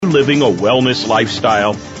living a wellness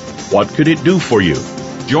lifestyle? What could it do for you?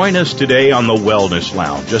 Join us today on the Wellness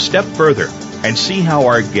Lounge, a step further, and see how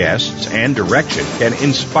our guests and direction can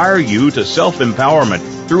inspire you to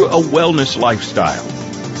self-empowerment through a wellness lifestyle.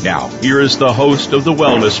 Now, here is the host of the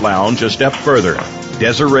Wellness Lounge, a step further,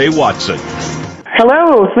 Desiree Watson.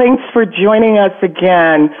 Hello, thanks for joining us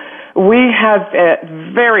again. We have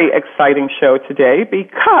a very exciting show today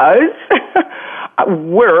because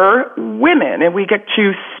we're women and we get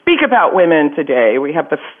to speak about women today. We have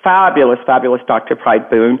the fabulous Dr.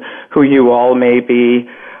 Pride-Boone, who you all may be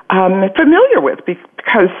familiar with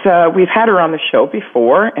because we've had her on the show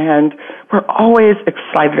before, and we're always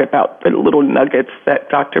excited about the little nuggets that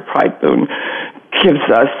Dr. Pride-Boone gives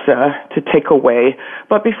us to take away.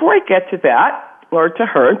 But before I get to that, or to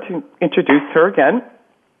her, to introduce her again,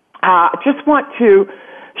 I just want to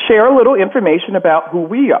share a little information about who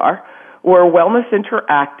we are. We're Wellness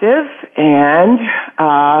Interactive, and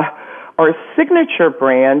our signature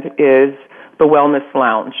brand is the Wellness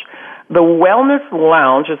Lounge. The Wellness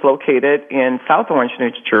Lounge is located in South Orange,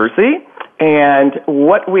 New Jersey, and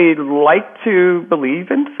what we like to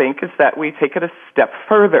believe and think is that we take it a step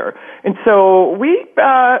further. And so we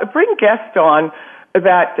bring guests on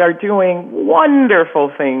that are doing wonderful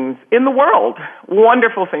things in the world,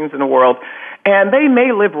 and they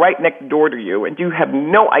may live right next door to you, and you have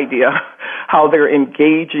no idea how they're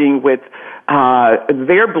engaging with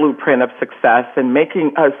their blueprint of success and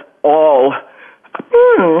making us all,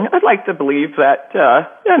 I'd like to believe that,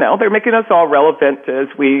 they're making us all relevant as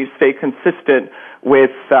we stay consistent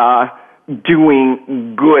with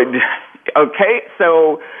doing good. Okay,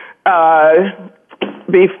 so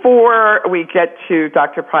before we get to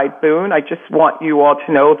Dr. Pride-Boone, I just want you all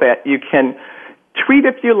to know that you can tweet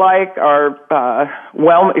if you like. Our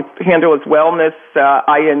handle is wellness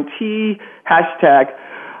INT hashtag,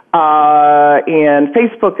 and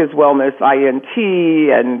Facebook is wellness INT,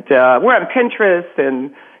 and we're on Pinterest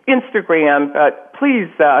and Instagram. But please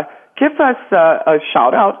give us a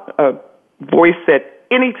shout out, a voice at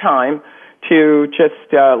any time to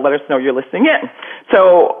just let us know you're listening in.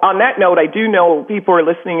 So on that note, I do know people are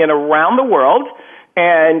listening in around the world,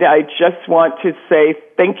 and I just want to say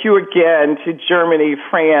thank you again to Germany,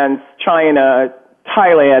 France, China,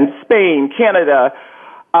 Thailand, Spain, Canada.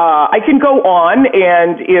 I can go on,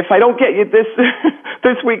 and if I don't get you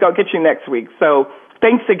this week, I'll get you next week. So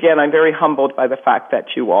thanks again. I'm very humbled by the fact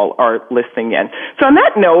that you all are listening in. So on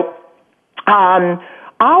that note,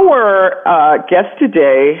 our guest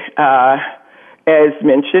today, as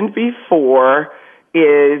mentioned before,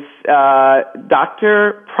 is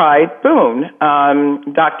Dr. Pride-Boone,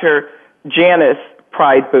 Dr. Janice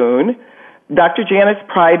Pride-Boone. Dr. Janice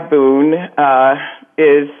Pride-Boone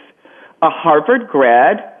is a Harvard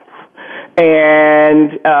grad,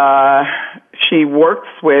 and she works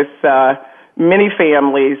with many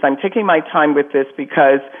families. I'm taking my time with this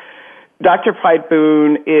because Dr.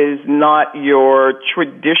 Pride-Boone is not your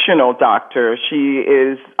traditional doctor. She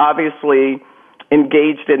is obviously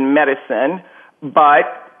engaged in medicine, but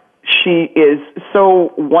she is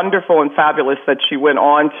so wonderful and fabulous that she went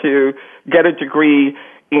on to get a degree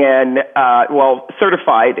in,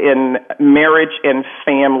 certified in marriage and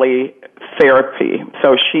family therapy.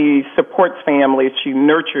 So she supports families, she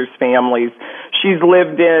nurtures families. She's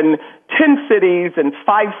lived in 10 cities and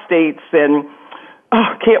 5 states, and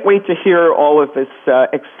can't wait to hear all of this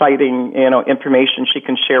exciting, information she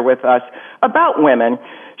can share with us about women.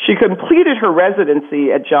 She completed her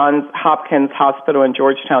residency at Johns Hopkins Hospital and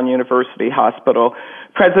Georgetown University Hospital.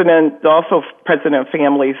 President of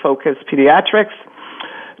Family Focused Pediatrics.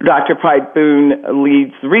 Dr. Pride-Boone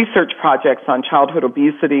leads research projects on childhood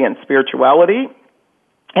obesity and spirituality.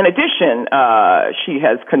 In addition, she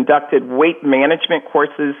has conducted weight management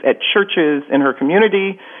courses at churches in her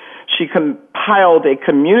community. She compiled a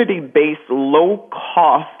community-based,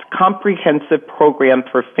 low-cost, comprehensive program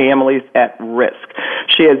for families at risk.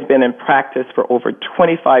 She has been in practice for over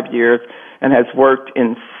 25 years and has worked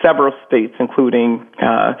in several states, including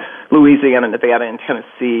Louisiana, Nevada, and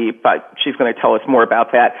Tennessee, but she's going to tell us more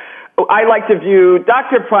about that. I like to view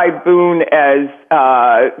Dr. Pride-Boone as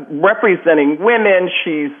representing women.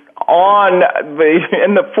 She's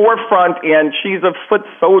in the forefront, and she's a foot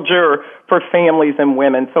soldier for families and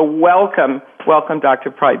women. So welcome, Dr.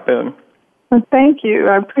 Pride-Boone. Well, thank you.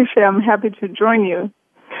 I appreciate it. I'm happy to join you.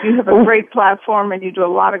 You have a great platform, and you do a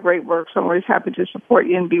lot of great work, so I'm always happy to support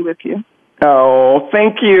you and be with you. Oh,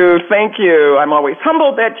 thank you. I'm always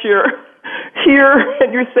humbled that you're here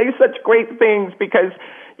and you say such great things, because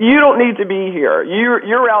you don't need to be here.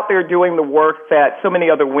 You're out there doing the work that so many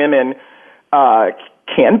other women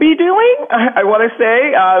can be doing, I want to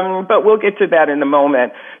say, but we'll get to that in a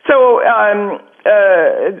moment. So,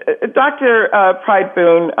 Dr.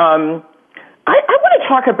 Pride-Boone, I want to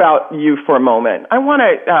talk about you for a moment. I want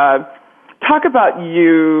to talk about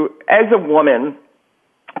you as a woman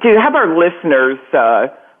to have our listeners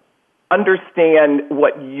understand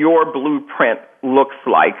what your blueprint looks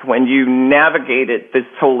like when you navigated this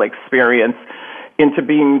whole experience into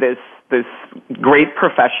being this great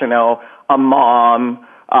professional, a mom,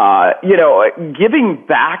 giving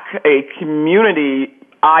back a community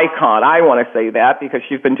icon. I want to say that because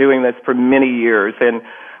you've been doing this for many years, and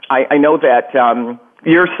I know that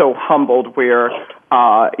you're so humbled where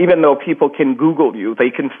even though people can Google you, they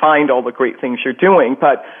can find all the great things you're doing,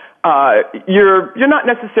 but you're not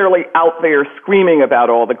necessarily out there screaming about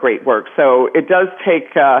all the great work. So it does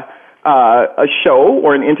take a show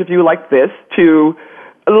or an interview like this to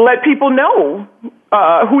let people know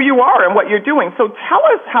who you are and what you're doing. So tell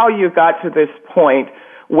us how you got to this point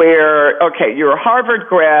where, okay, you're a Harvard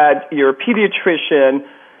grad, you're a pediatrician,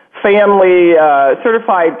 family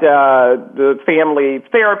certified family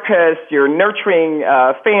therapist, you're nurturing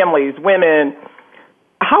families, women.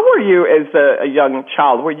 How were you as a young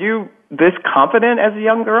child? Were you this confident as a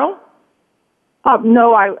young girl?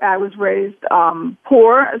 No, I was raised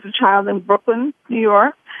poor as a child in Brooklyn, New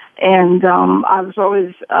York, and I was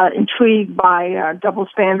always intrigued by double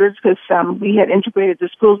standards because we had integrated the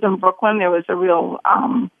schools in Brooklyn. There was a real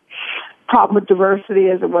problem with diversity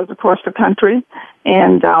as it was across the country,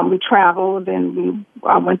 and we traveled and we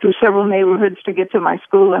went through several neighborhoods to get to my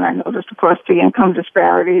school, and I noticed, of course, the income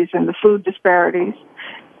disparities and the food disparities.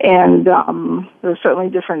 And there were certainly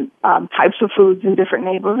different types of foods in different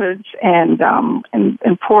neighborhoods, and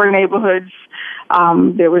in poor neighborhoods,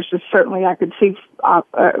 there was just certainly I could see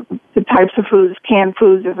the types of foods, canned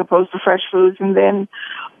foods as opposed to fresh foods. And then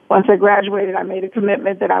once I graduated, I made a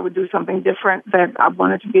commitment that I would do something different, that I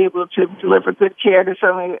wanted to be able to deliver good care. To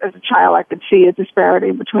certainly, as a child, I could see a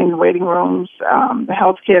disparity between the waiting rooms, the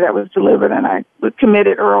health care that was delivered, and I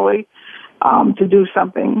committed early to do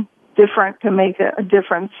something different, to make a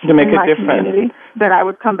difference in my community, that I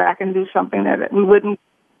would come back and do something, that we wouldn't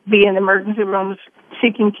be in emergency rooms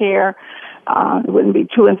seeking care. It wouldn't be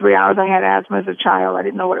 2 and 3 hours. I had asthma as a child. I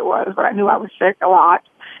didn't know what it was, but I knew I was sick a lot.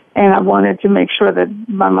 And I wanted to make sure that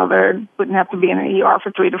my mother wouldn't have to be in an ER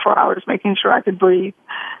for 3 to 4 hours, making sure I could breathe.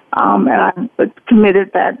 And I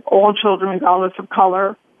committed that all children, regardless of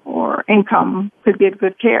color or income, could get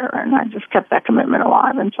good care. And I just kept that commitment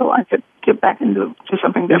alive until I could get back and do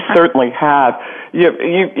something different. You certainly have.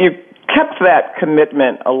 You kept that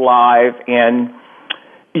commitment alive, and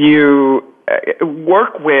you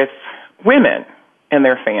work with women and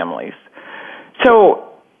their families. So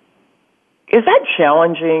is that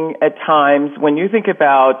challenging at times when you think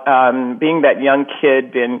about being that young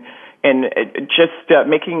kid and just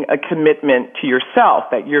making a commitment to yourself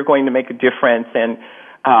that you're going to make a difference in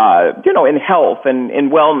health and in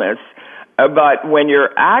wellness, but when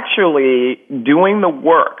you're actually doing the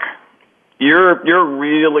work, you're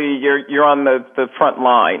on the front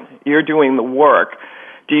line. You're doing the work.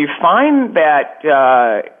 Do you find that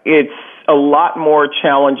it's a lot more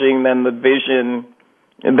challenging than the vision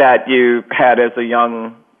that you had as a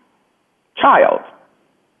young child?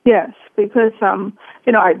 Yes, because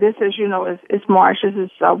this, as you know, is March. This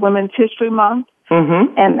is Women's History Month.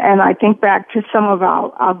 Mm-hmm. And I think back to some of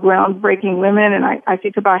our groundbreaking women, and I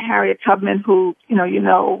think about Harriet Tubman, who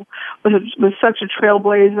was such a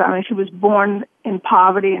trailblazer. I mean, she was born in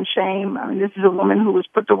poverty and shame. I mean, this is a woman who was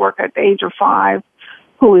put to work at the age of 5,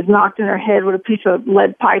 who was knocked in her head with a piece of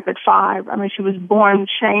lead pipe at 5. I mean, she was born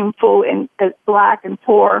shameful and black and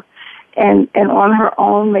poor, and on her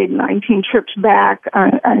own made 19 trips back.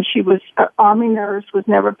 And she was an Army nurse, was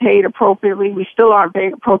never paid appropriately. We still aren't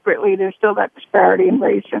paid appropriately. There's still that disparity in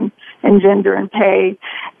race and gender and pay.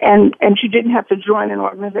 And she didn't have to join an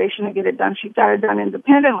organization to get it done. She got it done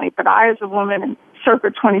independently. But I, as a woman in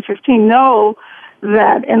circa 2015, know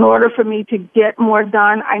that in order for me to get more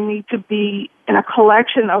done, I need to be in a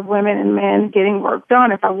collection of women and men getting work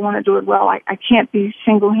done. If I want to do it well, I can't be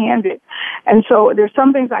single-handed. And so there's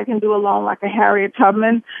some things I can do alone, like a Harriet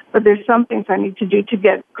Tubman, but there's some things I need to do to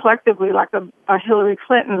get collectively, like a Hillary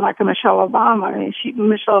Clinton, like a Michelle Obama. I mean,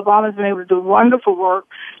 Michelle Obama's been able to do wonderful work.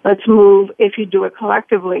 Let's move if you do it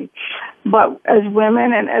collectively. But as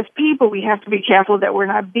women and as people, we have to be careful that we're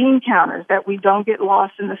not bean counters, that we don't get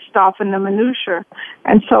lost in the stuff and the minutia.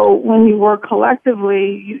 And so when you work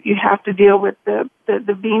collectively, you have to deal with the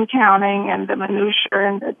bean counting and the minutia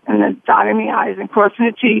and the dotting the I's and crossing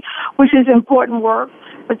the T, which is important work,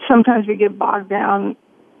 but sometimes we get bogged down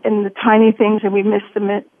in the tiny things, and we miss the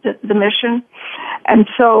mission. And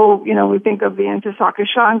so, we think of the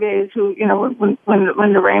Ntozake who,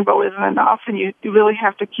 when the rainbow isn't enough, and you really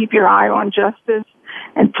have to keep your eye on justice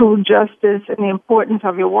and prove justice and the importance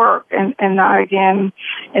of your work, and not, again,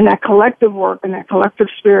 in that collective work and that collective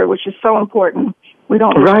spirit, which is so important. We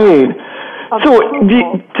don't... Right. So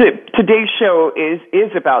today's show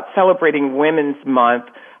is about celebrating Women's Month,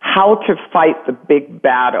 how to fight the big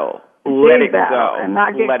battle. Let it go. And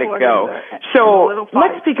not get Let it caught go. So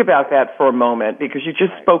let's speak about that for a moment, because you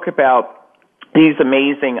just spoke about these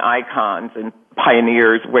amazing icons and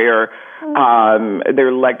pioneers where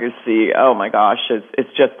their legacy, oh my gosh, it's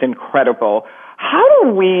just incredible. How do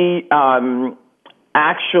we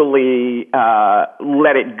actually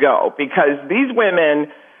let it go? Because these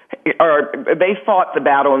women they fought the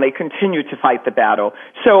battle and they continue to fight the battle.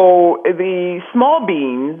 So the small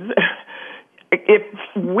beans, if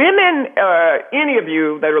women, any of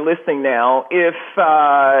you that are listening now, if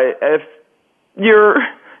you're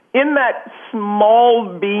in that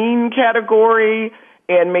small bean category,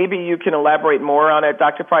 and maybe you can elaborate more on it,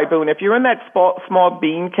 Dr. Pride-Boone, if you're in that small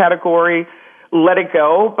bean category, let it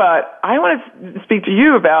go. But I want to speak to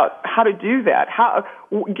you about how to do that.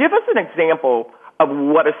 Give us an example of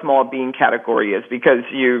what a small bean category is, because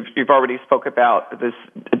you've already spoke about this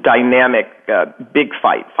dynamic big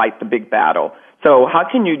fight the big battle. So how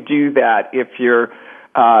can you do that if you're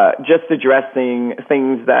just addressing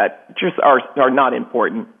things that just are not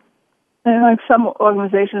important? And like some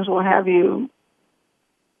organizations will have you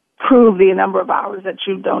prove the number of hours that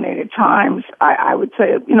you've donated times. I would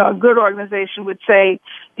say, a good organization would say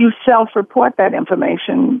you self-report that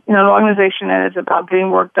information. An organization that is about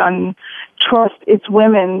getting work done trusts its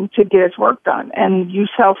women to get its work done, and you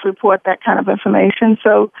self-report that kind of information.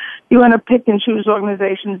 So you want to pick and choose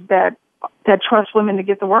organizations that trust women to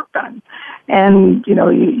get the work done. And,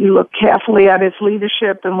 you look carefully at its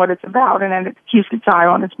leadership and what it's about, and then it keeps its eye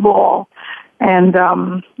on its ball. And,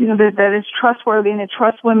 that it's trustworthy, and it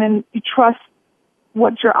trusts women. You trust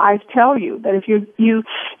what your eyes tell you, that if you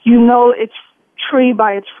know its tree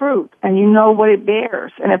by its fruit, and you know what it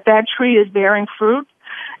bears. And if that tree is bearing fruit,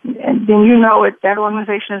 and then that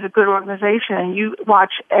organization is a good organization, and you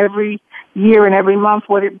watch every year and every month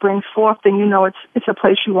what it brings forth, then it's a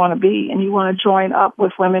place you want to be, and you want to join up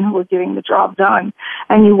with women who are getting the job done.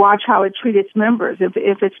 And you watch how it treats its members. If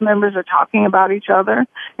its members are talking about each other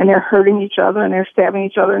and they're hurting each other and they're stabbing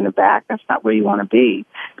each other in the back, that's not where you want to be,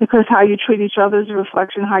 because how you treat each other is a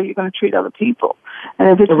reflection of how you're going to treat other people. And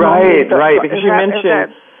if it's right, because you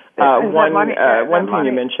mentioned one thing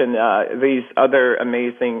you mentioned, these other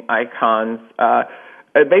amazing icons,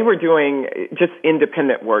 they were doing just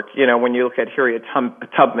independent work. When you look at Harriet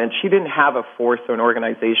Tubman, she didn't have a force or an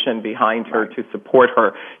organization behind her to support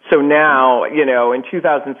her. So now, in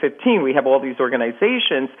 2015, we have all these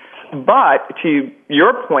organizations, but to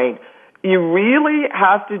your point, you really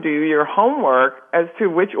have to do your homework as to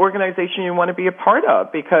which organization you want to be a part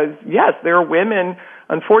of, because, yes, there are women,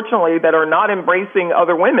 unfortunately, that are not embracing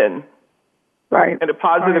other women. Right. In a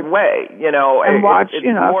positive way, And watch, if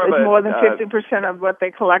more than 50% of what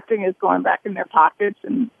they're collecting is going back in their pockets,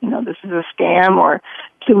 and, this is a scam, or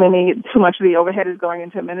too much of the overhead is going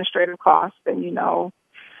into administrative costs, then,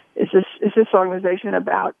 is this organization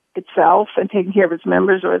about itself and taking care of its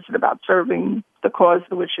members, or is it about serving the cause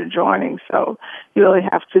to which you're joining? So you really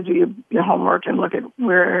have to do your homework and look at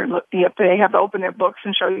they have to open their books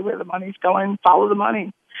and show you where the money's going, follow the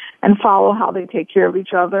money. And follow how they take care of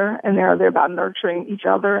each other, and they're about nurturing each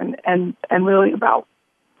other, and really about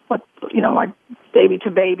what like baby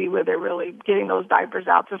to baby, where they're really getting those diapers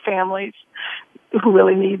out to families who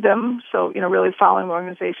really need them. So really following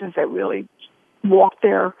organizations that really walk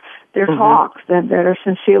their talks, that are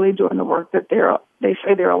sincerely doing the work that they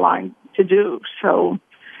say they're aligned to do. So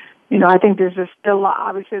I think there's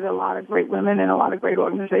obviously there are a lot of great women and a lot of great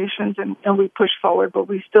organizations, and we push forward, but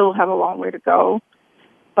we still have a long way to go.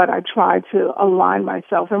 But I try to align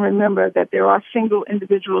myself and remember that there are single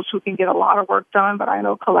individuals who can get a lot of work done, but I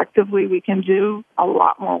know collectively we can do a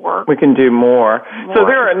lot more work. We can do more. So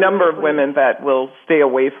there are a number of women that will stay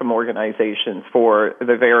away from organizations for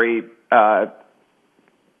the very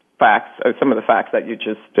facts, some of the facts that you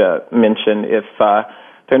just mentioned, if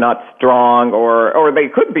they're not strong, or they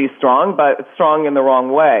could be strong, but strong in the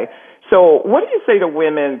wrong way. So what do you say to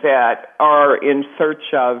women that are in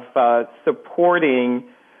search of supporting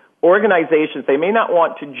organizations? They may not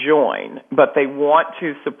want to join, but they want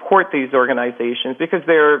to support these organizations, because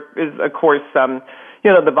there is, of course,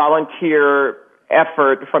 the volunteer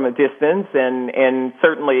effort from a distance, and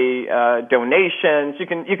certainly donations. You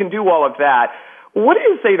can do all of that. what do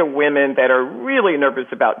you say to women that are really nervous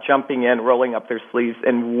about jumping in, rolling up their sleeves,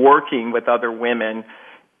 and working with other women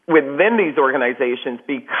within these organizations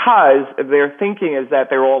because their thinking is that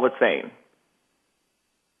they're all the same?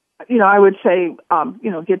 I would say,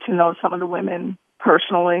 get to know some of the women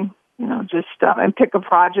personally, just and pick a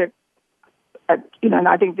project. And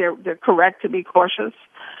I think they're correct to be cautious.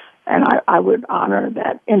 And I would honor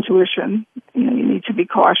that intuition. You need to be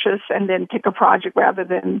cautious and then pick a project rather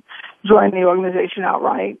than join the organization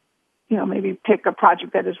outright. Maybe pick a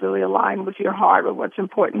project that is really aligned with your heart or what's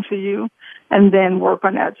important to you, and then work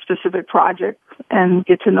on that specific project and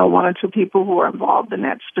get to know one or two people who are involved in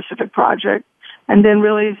that specific project, and then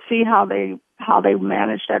really see how they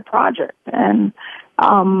manage that project and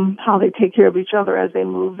how they take care of each other as they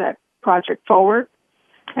move that project forward.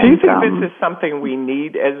 Do you think this is something we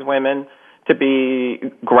need as women, to be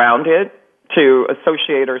grounded, to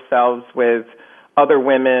associate ourselves with other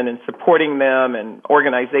women and supporting them and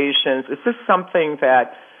organizations? Is this something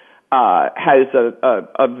that has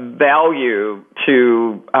a value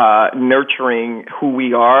to nurturing who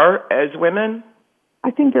we are as women?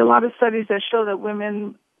 I think there are a lot of studies that show that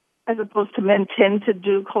women, as opposed to men, tend to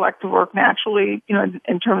do collective work naturally,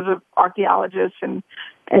 in terms of archaeologists and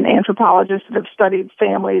anthropologists that have studied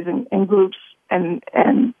families and groups and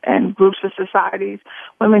groups of societies.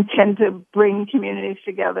 Women tend to bring communities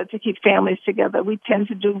together, to keep families together. We tend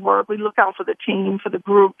to do work. We look out for the team, for the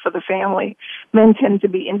group, for the family. Men tend to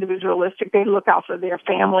be individualistic. They look out for their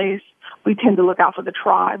families. We tend to look out for the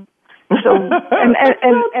tribe. So and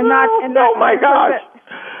not oh my gosh,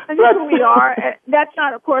 that's who we are. That's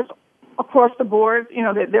not, of course, across the board.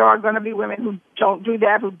 There are going to be women who don't do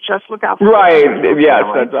that, who just look out for right. Yes,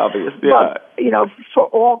 that's obvious. Yeah. But, for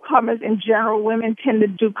all comers in general, women tend to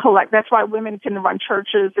do collect. That's why women tend to run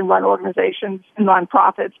churches and run organizations and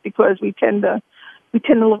nonprofits, because we tend to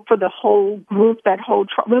look for the whole group,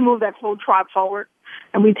 we move that whole tribe forward.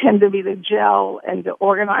 And we tend to be the gel and the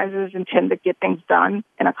organizers and tend to get things done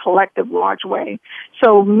in a collective, large way.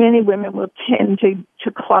 So many women will tend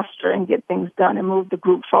to cluster and get things done and move the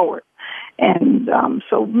group forward. And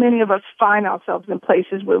so many of us find ourselves in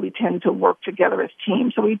places where we tend to work together as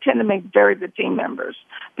teams. So we tend to make very good team members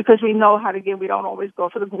because we know how to give. We don't always go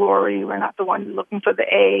for the glory. We're not the one looking for the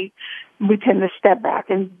A. We tend to step back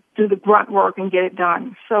and do the grunt work and get it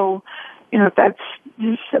done. So that's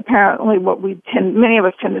just apparently what many of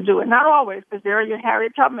us tend to do. And not always, because there are your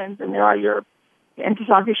Harriet Tubmans and there are your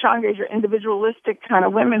Ntozake Shange's, your individualistic kind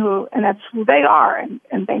of women and that's who they are.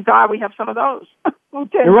 And thank God we have some of those. Who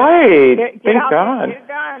tend right. to get thank out God. Get it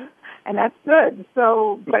done. And that's good.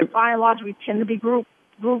 So, but by and large, we tend to be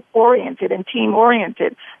group-oriented and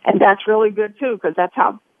team-oriented. And that's really good, too, because that's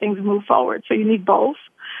how things move forward. So you need both.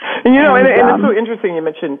 And it's so interesting you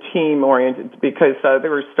mentioned team-oriented, because there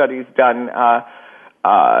were studies done,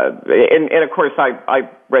 and of course I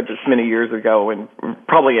read this many years ago, and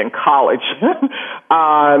probably in college,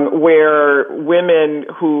 where women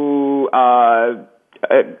who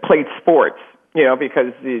played sports,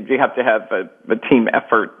 because you have to have a team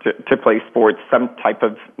effort to play sports, some type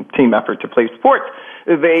of team effort to play sports.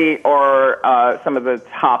 They are some of the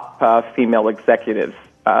top female executives.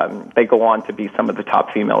 They go on to be some of the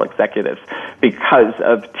top female executives because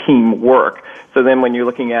of teamwork. So then when you're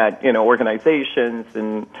looking at, organizations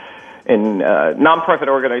and nonprofit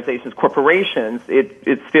organizations, corporations,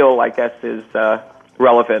 it still, I guess, is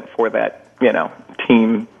relevant for that,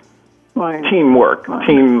 team. Right. Teamwork, right.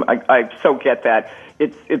 Team. I so get that.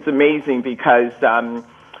 It's amazing because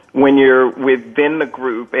when you're within the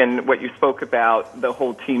group and what you spoke about, the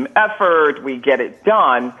whole team effort, we get it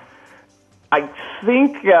done. I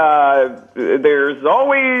think there's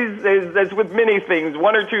always, as with many things,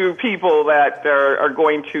 one or two people that are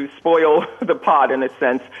going to spoil the pot in a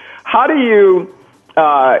sense. How do you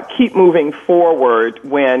keep moving forward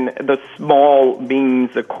when the small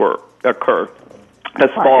beans occur? The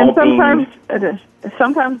small beans.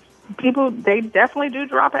 Sometimes people, they definitely do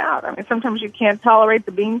drop out. I mean, sometimes you can't tolerate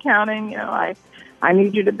the bean counting. I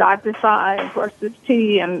need you to dot this I and cross this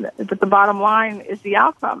T, but the bottom line is the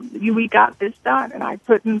outcome. We got this done, and I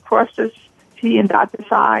couldn't cross this T and dot this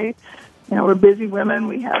I. We're busy women.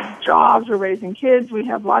 We have jobs. We're raising kids. We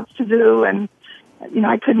have lots to do, and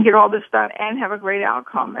I couldn't get all this done and have a great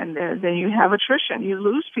outcome. And then you have attrition. You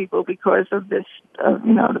lose people because of this, the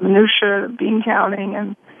minutia, the bean counting,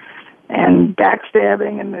 and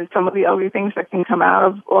backstabbing, and some of the ugly things that can come out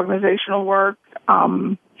of organizational work.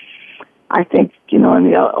 I think,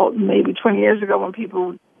 maybe 20 years ago when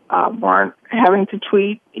people weren't having to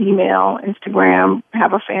tweet, email, Instagram,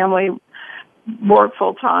 have a family, work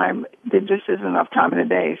full time, there just isn't enough time in a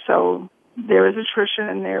day. So there is attrition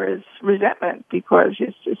and there is resentment because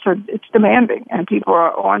it's demanding, and people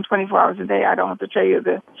are on 24 hours a day. I don't have to tell you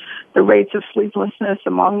the rates of sleeplessness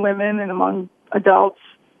among women and among adults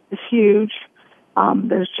is huge.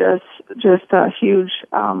 There's just a huge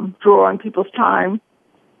draw on people's time,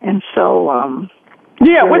 and so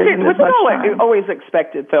was always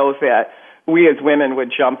expected though that we as women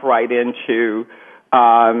would jump right into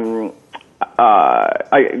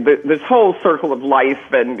this whole circle of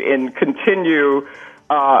life and continue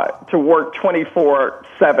to work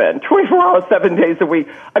 24/7, 24 hours, 7 days a week.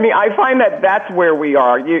 I mean, I find that that's where we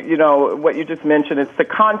are. You know, what you just mentioned, it's the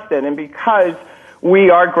constant. And because we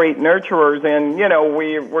are great nurturers and, you know,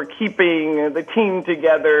 we're keeping the team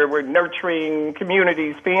together, we're nurturing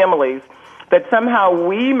communities, families, that somehow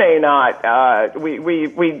we may not,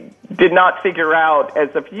 we did not figure out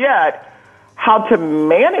as of yet how to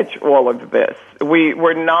manage all of this.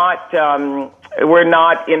 We're not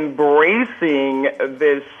embracing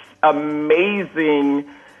this amazing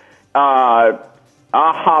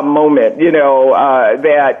aha moment, you know,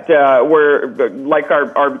 that we're like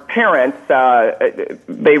our parents.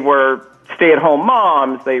 They were stay-at-home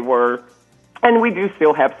moms. They were, and we do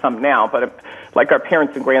still have some now, but like our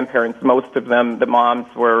parents and grandparents, most of them, the moms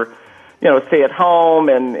were, you know, stay at home,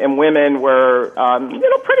 and women were, you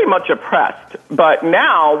know, pretty much oppressed. But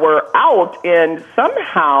now we're out, and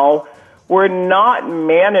somehow we're not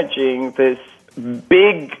managing this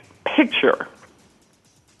big picture.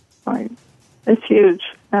 Right. It's huge.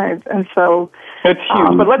 Right. And so it's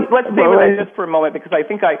huge. But let's stay with that just for a moment, because I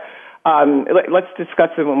think let's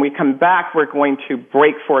discuss it when we come back. We're going to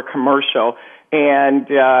break for a commercial, and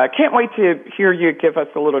can't wait to hear you give us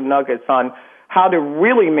a little nuggets on how to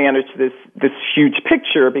really manage this huge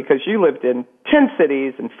picture, because you lived in 10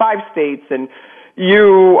 cities and 5 states, and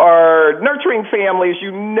you are nurturing families.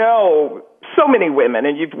 You know so many women,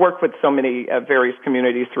 and you've worked with so many various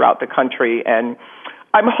communities throughout the country. And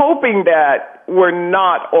I'm hoping that we're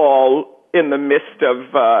not all in the midst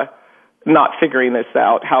of not figuring this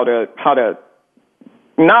out, how to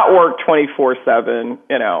not work 24/7.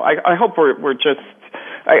 You know, I hope we're just.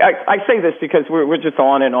 I say this because we're just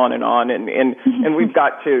on and on and on, and we've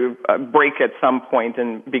got to break at some point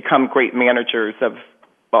and become great managers of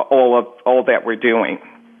all that we're doing.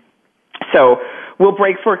 So we'll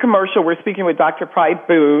break for a commercial. We're speaking with Dr.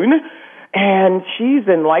 Pride-Boone, and she's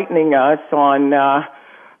enlightening us on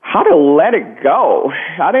how to let it go,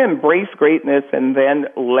 how to embrace greatness and then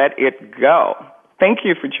let it go. Thank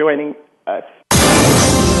you for joining us.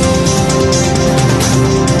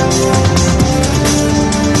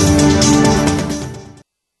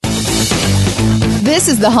 This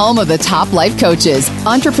is the home of the top life coaches,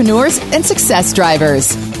 entrepreneurs, and success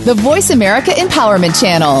drivers. The Voice America Empowerment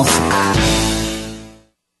Channel.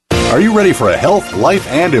 Are you ready for a health, life,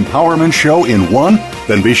 and empowerment show in one?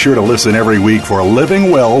 Then be sure to listen every week for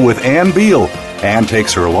Living Well with Ann Beal. Ann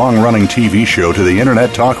takes her long-running TV show to the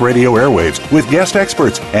Internet Talk Radio airwaves with guest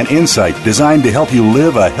experts and insight designed to help you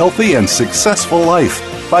live a healthy and successful life.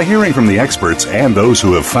 By hearing from the experts and those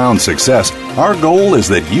who have found success, our goal is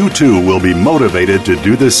that you too will be motivated to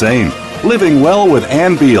do the same. Living Well with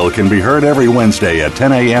Ann Beal can be heard every Wednesday at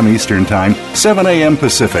 10 a.m. Eastern Time, 7 a.m.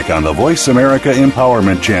 Pacific on the Voice America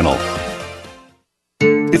Empowerment Channel.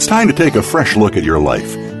 It's time to take a fresh look at your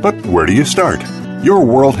life. But where do you start? Your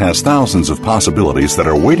world has thousands of possibilities that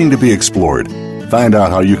are waiting to be explored. Find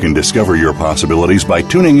out how you can discover your possibilities by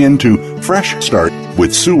tuning in to Fresh Start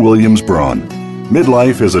with Sue Williams-Braun.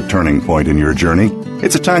 Midlife is a turning point in your journey.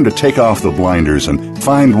 It's a time to take off the blinders and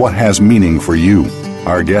find what has meaning for you.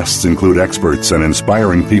 Our guests include experts and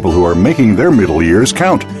inspiring people who are making their middle years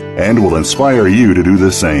count and will inspire you to do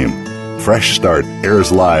the same. Fresh Start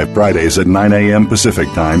airs live Fridays at 9 a.m. Pacific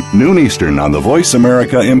Time, noon Eastern on the Voice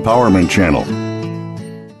America Empowerment Channel.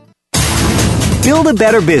 Build a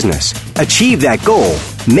better business. Achieve that goal.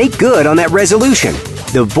 Make good on that resolution.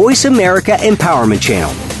 The Voice America Empowerment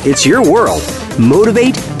Channel. It's your world.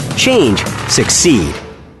 Motivate, change, succeed.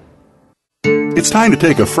 It's time to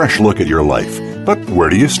take a fresh look at your life. But where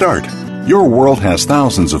do you start? Your world has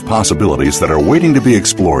thousands of possibilities that are waiting to be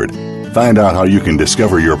explored. Find out how you can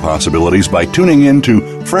discover your possibilities by tuning in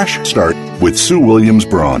to Fresh Start with Sue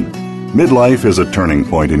Williams-Braun. Midlife is a turning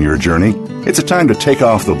point in your journey. It's a time to take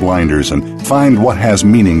off the blinders and find what has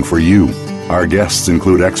meaning for you. Our guests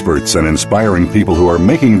include experts and inspiring people who are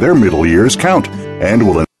making their middle years count and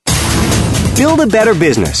will build a better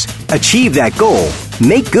business. Achieve that goal.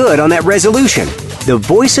 Make good on that resolution. The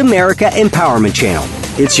Voice America Empowerment Channel.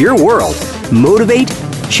 It's your world. Motivate,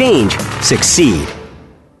 change, succeed.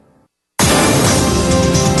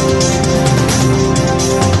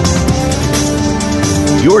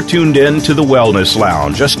 You're tuned in to the Wellness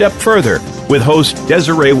Lounge, a step further, with host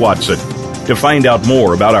Desiree Watson. To find out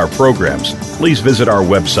more about our programs, please visit our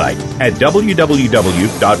website at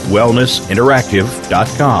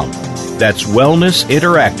www.wellnessinteractive.com. That's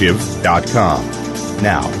wellnessinteractive.com.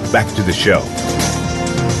 Now, back to the show.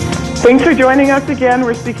 Thanks for joining us again.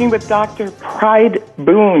 We're speaking with Dr.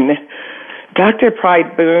 Pride-Boone. Dr.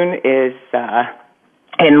 Pride-Boone is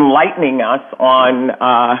enlightening us on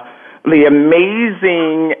the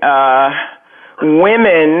amazing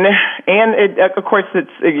women, and of course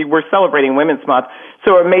we're celebrating Women's Month,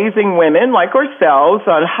 so amazing women like ourselves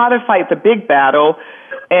on how to fight the big battle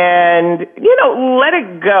and, let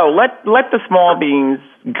it go. Let the small beans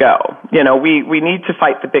go. We need to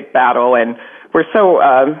fight the big battle, and we're so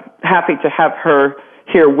happy to have her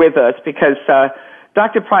here with us because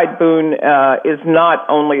Dr. Pride-Boone is not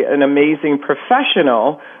only an amazing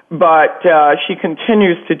professional, but she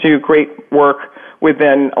continues to do great work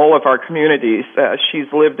within all of our communities.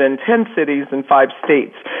 She's lived in 10 cities and 5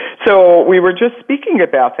 states. So we were just speaking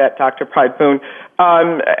about that, Dr. Pride-Boone.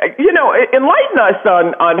 Enlighten us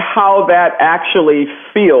on how that actually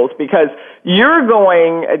feels, because you're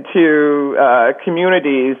going to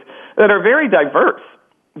communities that are very diverse,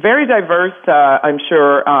 I'm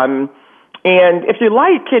sure. And if you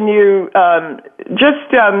like, can you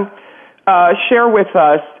just share with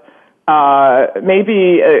us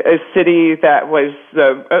maybe a city that was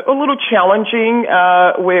a little challenging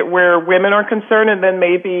where women are concerned, and then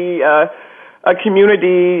maybe a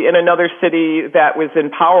community in another city that was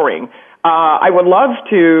empowering. I would love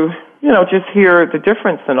to, just hear the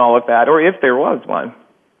difference in all of that, or if there was one.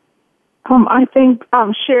 I think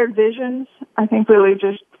shared visions. I think really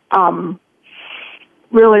just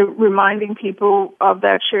really reminding people of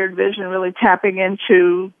that shared vision, really tapping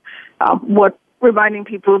into reminding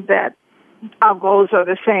people that our goals are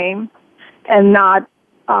the same, and not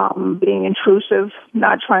being intrusive,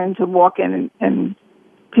 not trying to walk in, and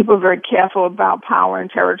people are very careful about power and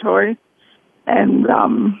territory, and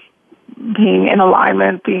being in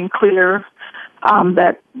alignment, being clear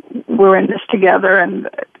that we're in this together. And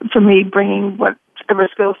for me, bringing whatever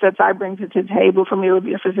skill sets I bring to the table, for me it would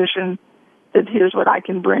be a physician, that here's what I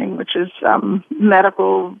can bring, which is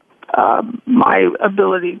medical, my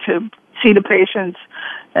ability to see the patients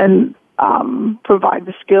and provide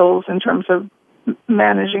the skills in terms of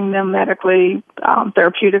managing them medically,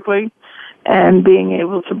 therapeutically, and being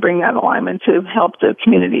able to bring that alignment to help the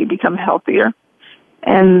community become healthier,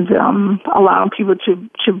 and allowing people to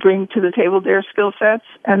bring to the table their skill sets,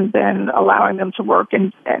 and then allowing them to work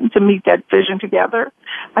and to meet that vision together.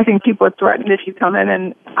 I think people are threatened if you come in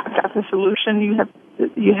and I've got the solution.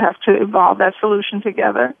 You have to evolve that solution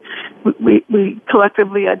together. We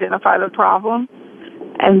collectively identify the problem,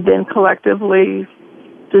 and then collectively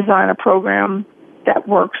design a program that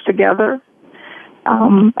works together.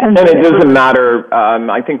 And it doesn't matter.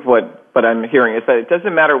 I think what I'm hearing is that it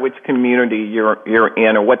doesn't matter which community you're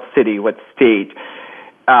in, or what city, what state.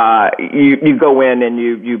 You go in and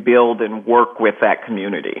you build and work with that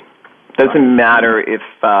community. Doesn't matter if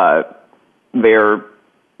they're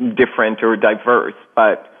different or diverse,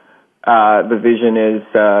 but the vision is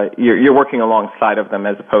you're working alongside of them,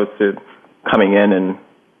 as opposed to coming in and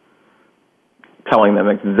telling them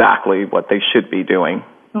exactly what they should be doing.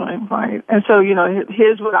 Right. And so,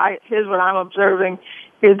 here's what I'm observing.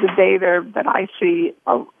 Here's the data that I see.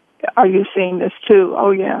 Are you seeing this too? Oh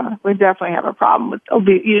yeah, we definitely have a problem with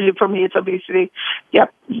obesity. Usually for me, it's obesity.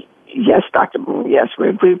 Yep. Yes, Dr. Boone. Yes, we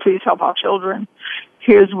agree. Please help our children.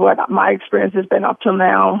 Here's what my experience has been up till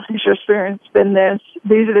now. Has your experience been this?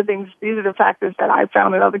 These are the things. These are the factors that I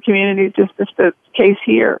found in other communities. Just the case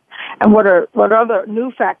here. And what other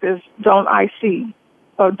new factors don't I see?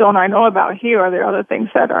 Or don't I know about here? Are there other things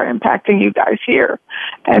that are impacting you guys here?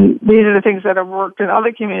 And these are the things that have worked in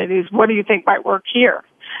other communities. What do you think might work here?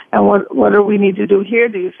 And what do we need to do here,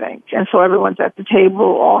 do you think? And so everyone's at the table,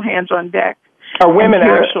 all hands on deck. Are women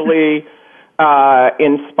actually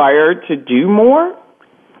inspired to do more?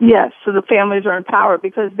 Yes, so the families are empowered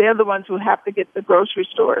because they're the ones who have to get the grocery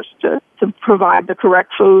stores to provide the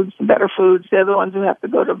correct foods, the better foods. They're the ones who have to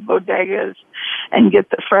go to bodegas and get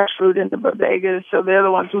the fresh food in the bodegas. So they're the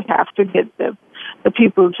ones who have to get the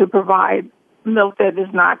people to provide milk that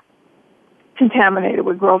is not contaminated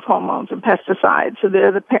with growth hormones and pesticides. So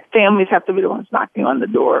the families have to be the ones knocking on the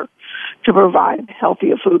door to provide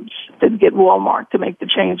healthier foods, to get Walmart to make the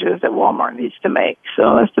changes that Walmart needs to make.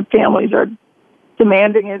 So if the families are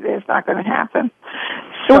demanding it, it's not going to happen.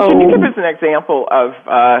 So can you give us an example of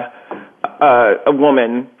a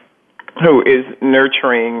woman who is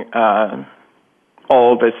nurturing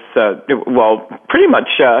all this, pretty much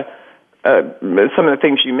some of the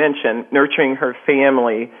things you mentioned, nurturing her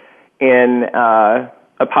family in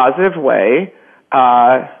a positive way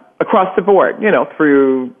across the board,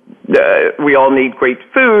 through, we all need great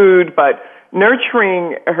food, but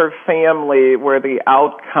nurturing her family where the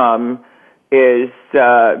outcome is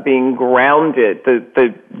being grounded,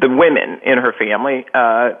 the women in her family,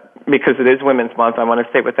 because it is Women's Month, I want to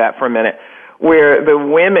stay with that for a minute, where the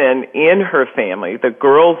women in her family, the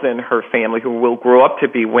girls in her family who will grow up to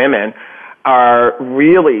be women, are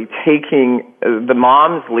really taking the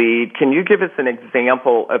mom's lead. Can you give us an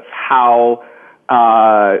example of how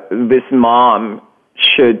this mom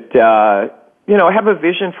should, have a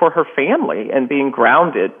vision for her family and being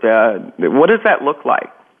grounded? What does that look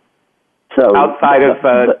like? So outside of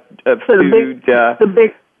food,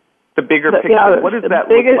 the bigger picture. What does that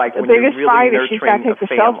look like when you're really fight nurturing is she's got to take the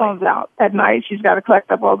cell phones out at night. She's got to collect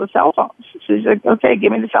up all the cell phones. She's like, okay,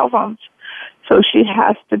 give me the cell phones. So she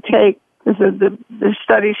has to take. The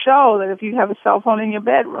studies show that if you have a cell phone in your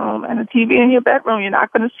bedroom and a TV in your bedroom, you're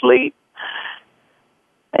not going to sleep,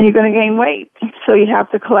 and you're going to gain weight. So you have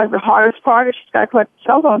to collect. The hardest part is she's got to collect the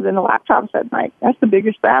cell phones and the laptops at night. That's the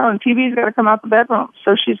biggest battle. And TV's got to come out the bedroom.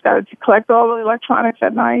 So she's got to collect all the electronics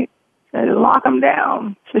at night and lock them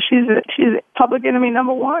down. So she's public enemy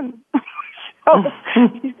number one. So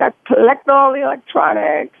she's got to collect all the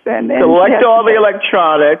electronics and then collect all the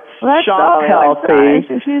electronics. Shop healthy.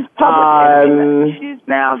 She's public enemy. She's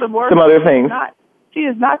now the worst. Some other things. She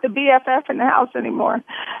is not the BFF in the house anymore,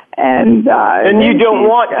 and you don't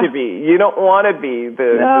want to be. You don't want to be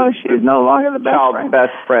she's no longer the best child's friend.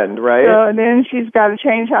 best friend, right? So then she's got to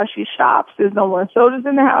change how she shops. There's no more sodas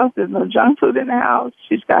in the house. There's no junk food in the house.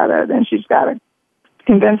 She's got to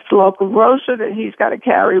convince the local grocer that he's got to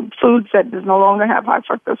carry foods that does no longer have high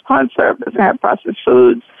fructose corn syrup, doesn't have processed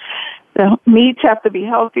foods. The meats have to be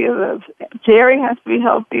healthier. The dairy has to be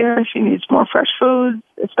healthier. She needs more fresh foods,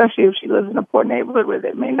 especially if she lives in a poor neighborhood where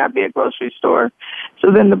there may not be a grocery store.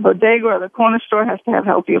 So then the bodega or the corner store has to have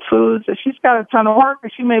healthier foods. So she's got a ton of work,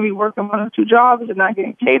 and she may be working 1 or 2 jobs and not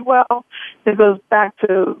getting paid well. It goes back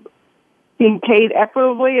to being paid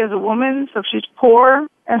equitably as a woman. So if she's poor,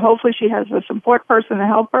 and hopefully she has a support person to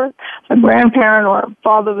help her, a grandparent or a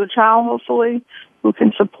father of the child, hopefully, who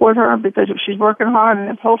can support her, because if she's working hard and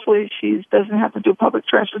if hopefully she doesn't have to do public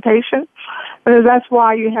transportation. But that's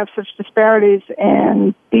why you have such disparities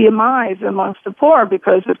in BMIs amongst the poor,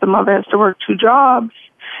 because if the mother has to work 2 jobs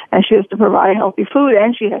and she has to provide healthy food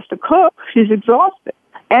and she has to cook, she's exhausted.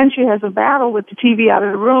 And she has a battle with the TV out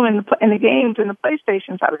of the room and the games and the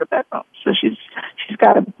PlayStations out of the bedroom. So she's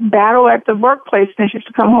got a battle at the workplace, and she has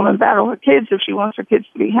to come home and battle her kids if she wants her kids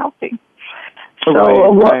to be healthy. So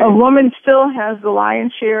a woman still has the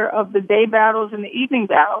lion's share of the day battles and the evening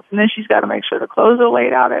battles, and then she's got to make sure the clothes are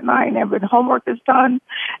laid out at night and every homework is done.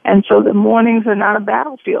 And so the mornings are not a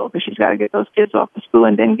battlefield, because she's got to get those kids off to school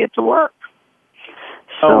and then get to work.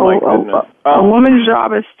 So a woman's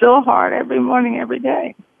job is still hard every morning, every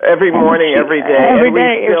day. Every morning, every day. Every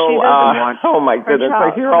day. Still, oh, my goodness.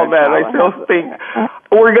 I hear all that. I still think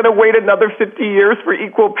we're going to wait another 50 years for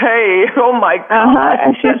equal pay. Oh, my God.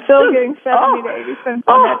 And she's still getting 70 to 80 cents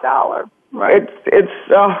on that dollar. Right.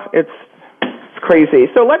 It's crazy.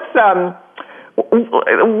 So let's,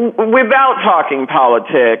 without talking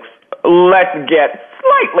politics, let's get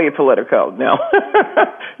slightly political now.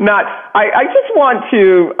 I just want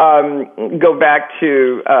to go back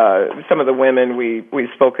to some of the women we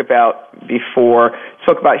spoke about before.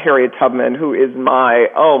 Spoke about Harriet Tubman, who is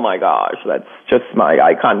oh my gosh, that's just my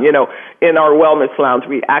icon. In our wellness lounge,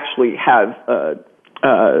 we actually have a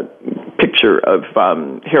picture of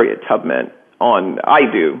Harriet Tubman on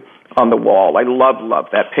the wall. I love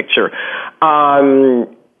that picture.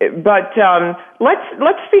 But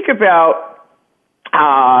let's speak about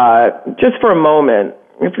just for a moment.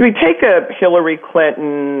 If we take a Hillary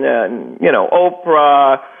Clinton, and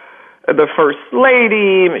Oprah, the First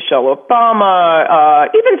Lady, Michelle Obama,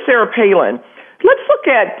 even Sarah Palin, let's look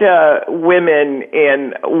at women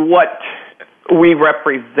and what we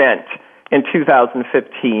represent in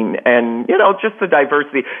 2015, and just the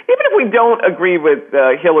diversity. Even if we don't agree with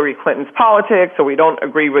Hillary Clinton's politics, or we don't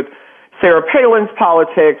agree with Sarah Palin's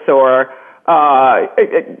politics, or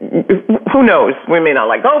who knows, we may not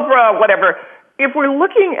like Oprah, whatever. If we're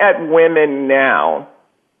looking at women now,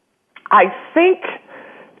 I think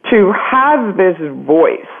to have this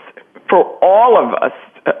voice for all of us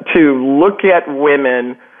to look at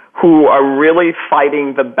women who are really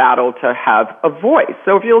fighting the battle to have a voice.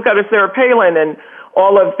 So if you look at Sarah Palin and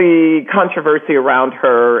all of the controversy around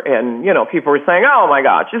her, and, people were saying, oh, my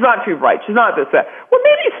God, she's not too bright, she's not this, that. Well,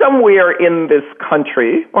 maybe somewhere in this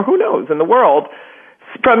country, or who knows, in the world,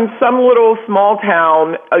 from some little small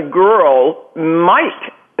town, a girl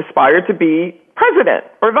might aspire to be president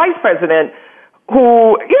or vice president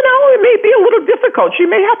who, it may be a little difficult. She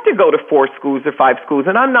may have to go to 4 schools or 5 schools.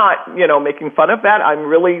 And I'm not, making fun of that. I'm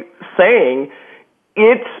really saying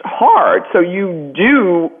it's hard. So you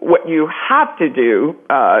do what you have to do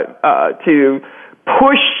to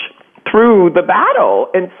push through the battle.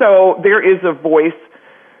 And so there is a voice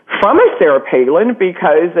from a Sarah Palin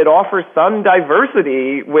because it offers some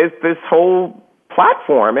diversity with this whole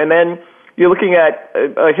platform. And then you're looking at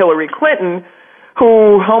Hillary Clinton,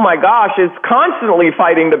 who, oh my gosh, is constantly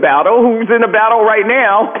fighting the battle, who's in a battle right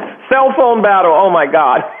now, cell phone battle, oh my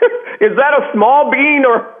God. Is that a small bean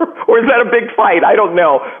or is that a big fight? I don't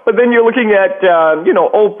know. But then you're looking at,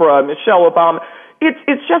 Oprah, Michelle Obama.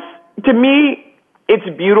 It's just, to me,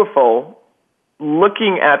 it's beautiful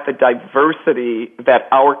looking at the diversity that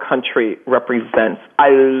our country represents. I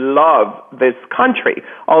love this country.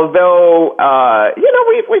 Although,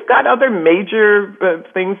 we've got other major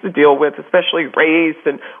things to deal with, especially race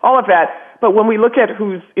and all of that. But when we look at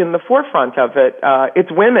who's in the forefront of it, it's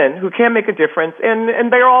women who can make a difference, and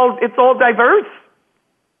it's all diverse.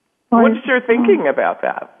 What's your thinking about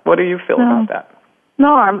that? What do you feel about that?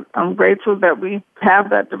 No, I'm grateful that we have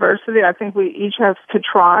that diversity. I think we each have to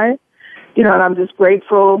try. And I'm just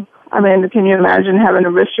grateful. I mean, can you imagine having to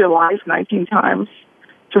risk your life 19 times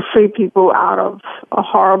to free people out of a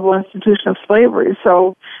horrible institution of slavery?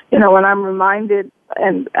 So, when I'm reminded,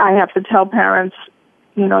 and I have to tell parents,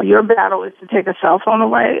 your battle is to take a cell phone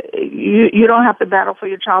away. You don't have to battle for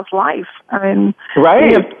your child's life. I mean, right.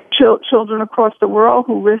 We have children across the world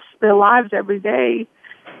who risk their lives every day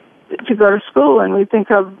to go to school, and we think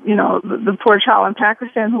of, the poor child in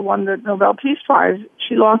Pakistan who won the Nobel Peace Prize.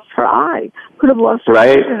 She lost her eye, could have lost her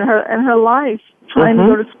vision in her life trying to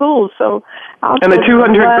go to school. So, and the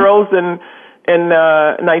 200 girls in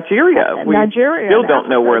Nigeria, we still don't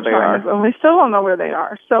know where they are. And we still don't know where they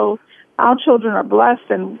are. So our children are blessed,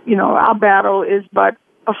 and, our battle is but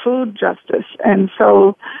a food justice. And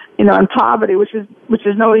so, and poverty, which is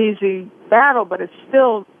no easy battle, but it's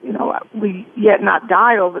still, we yet not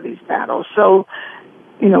die over these battles. So,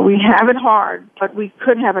 we have it hard, but we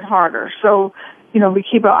could have it harder. So, we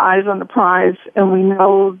keep our eyes on the prize, and we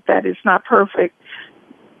know that it's not perfect,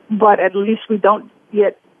 but at least we're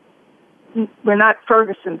not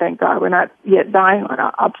Ferguson, thank God. We're not yet dying.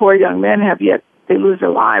 Our poor young men they lose their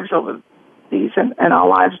lives over these, and our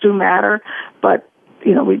lives do matter, but,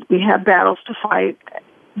 we have battles to fight,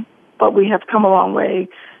 but we have come a long way.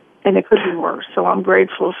 And it could be worse, so I'm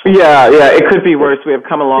grateful for it could be worse. We have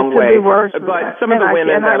come a long way. It could be worse. But some of the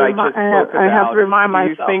women that I just spoke about, I have to remind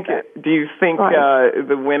myself do you think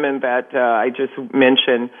the women that I just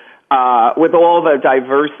mentioned, with all the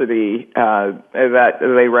diversity that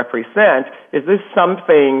they represent, is this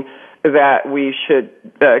something that we should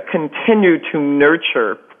continue to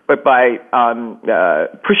nurture by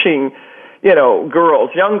pushing, girls,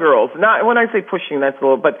 young girls? Not when I say pushing, that's a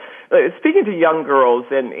little, but speaking to young girls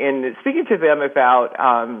and speaking to them about,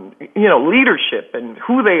 leadership and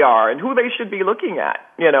who they are and who they should be looking at.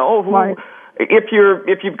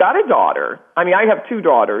 If you've got a daughter, I mean, I have 2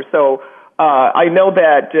 daughters, so I know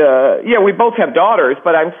that, we both have daughters,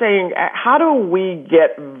 but I'm saying, how do we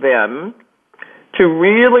get them to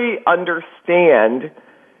really understand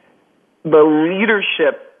the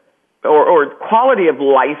leadership or quality of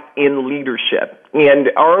life in leadership? And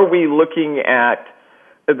are we looking at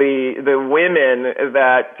the women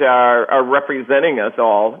that are representing us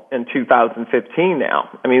all in 2015 now?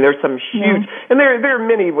 I mean, there's some huge, and there are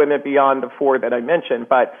many women beyond the 4 that I mentioned,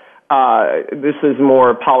 but this is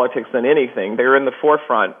more politics than anything. They're in the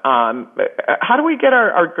forefront. How do we get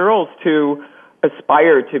our girls to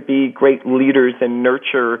aspire to be great leaders and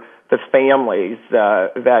nurture the families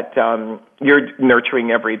that you're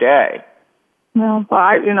nurturing every day? Well,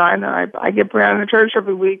 I get Brianna to church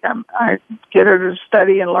every week. I get her to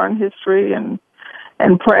study and learn history and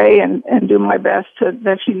pray and do my best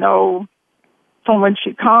that she know from when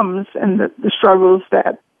she comes and the struggles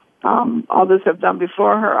that others have done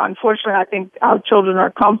before her. Unfortunately, I think our children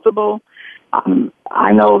are comfortable.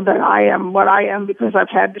 I know that I am what I am because I've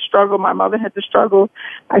had to struggle. My mother had to struggle.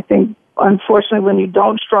 I think, unfortunately, when you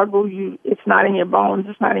don't struggle, it's not in your bones,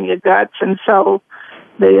 it's not in your guts, and so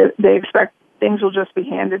they expect things will just be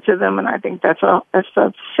handed to them, and I think that's a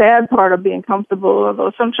sad part of being comfortable,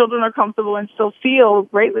 although some children are comfortable and still feel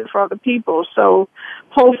greatly for other people. So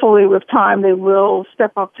hopefully with time they will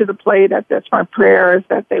step up to the plate. That's my prayer, is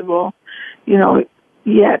that they will,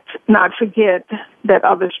 yet not forget that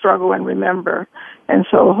others struggle and remember. And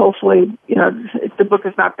so hopefully, the book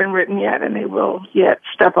has not been written yet, and they will yet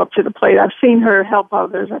step up to the plate. I've seen her help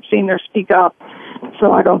others. I've seen her speak up.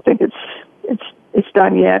 So I don't think it's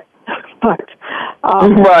done yet. But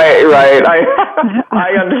right.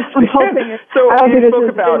 I understand. I'm hoping so you spoke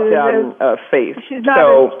about faith. She's not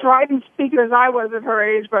as strident speaker as I was at her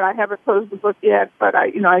age, but I haven't closed the book yet. But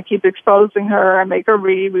I keep exposing her. I make her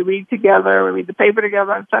read. We read together. We read the paper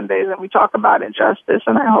together on Sundays, and we talk about injustice.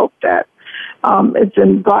 And I hope that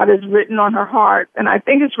God has written on her heart, and I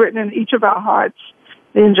think it's written in each of our hearts,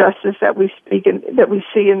 the injustice that we speak and that we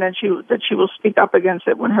see, and that she will speak up against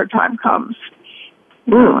it when her time comes.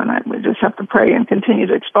 And we just have to pray and continue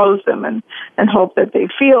to expose them and hope that they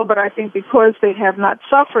feel. But I think because they have not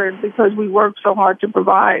suffered, because we work so hard to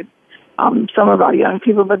provide some of our young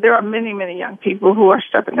people, but there are many, many young people who are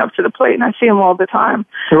stepping up to the plate, and I see them all the time.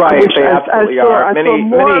 Right, they absolutely are.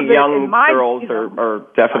 Many young girls are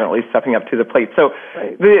definitely stepping up to the plate. So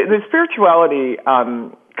the spirituality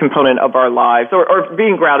component of our lives, or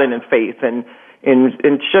being grounded in faith and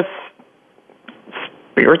in just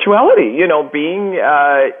spirituality, being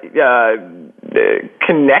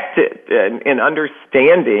connected and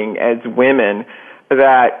understanding as women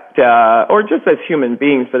that, or just as human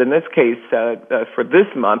beings, but in this case, for this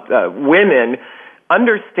month, women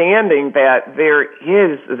understanding that there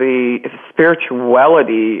is the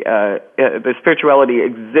spirituality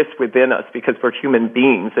exists within us because we're human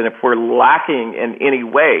beings, and if we're lacking in any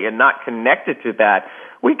way and not connected to that,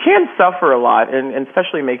 we can suffer a lot, and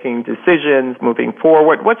especially making decisions, moving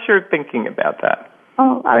forward. What's your thinking about that?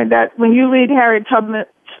 Oh, that when you read Harriet Tubman's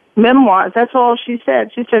memoirs, that's all she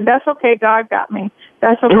said. She said, "That's okay, God got me.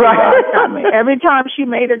 That's okay, God got me." Every time she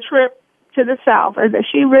made a trip to the South,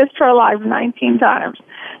 she risked her life 19 times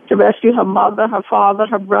to rescue her mother, her father,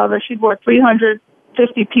 her brother. She brought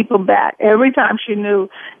 350 people back. Every time she knew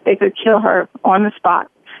they could kill her on the spot.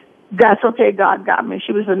 That's okay, God got me.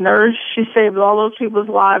 She was a nurse. She saved all those people's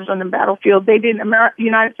lives on the battlefield. The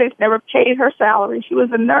United States never paid her salary. She was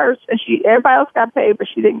a nurse, and everybody else got paid, but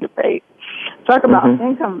she didn't get paid. Talk about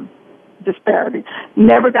income disparity.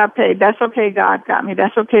 Never got paid. That's okay, God got me.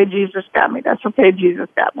 That's okay, Jesus got me. That's okay, Jesus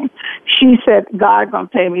got me. She said, God gonna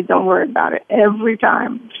pay me. Don't worry about it. Every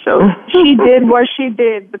time. So she did what she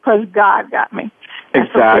did because God got me. That's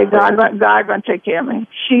exactly. Okay, God gonna take care of me.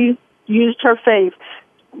 She used her faith.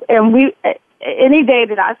 And any day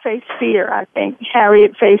that I face fear, I think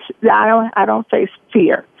Harriet faced. I don't face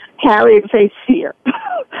fear. Harriet faced fear.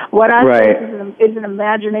 What I face is an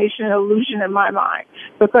imagination, an illusion in my mind,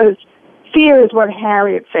 because fear is what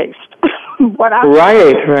Harriet faced.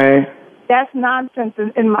 Right. That's nonsense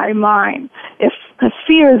in my mind. Because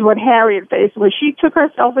fear is what Harriet faced, when she took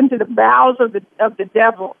herself into the bowels of the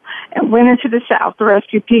devil and went into the South to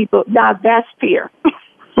rescue people. Now that's fear.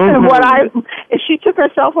 And if she took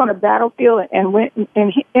herself on a battlefield and went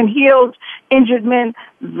and healed injured men,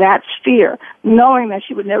 that's fear. Knowing that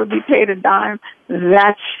she would never be paid a dime,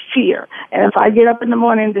 that's fear. And if I get up in the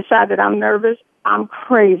morning and decide that I'm nervous, I'm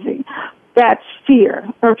crazy. That's fear,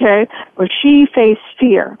 okay? But she faced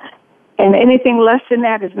fear. And anything less than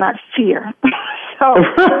that is not fear. So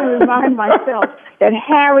I remind myself that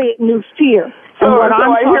Harriet knew fear. So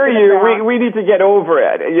I hear you. We need to get over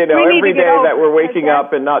it. Every day that we're waking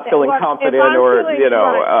up and not feeling confident, we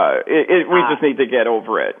just need to get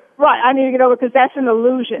over it. Right, I need to get over it because that's an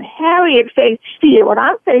illusion. Harriet faced fear. What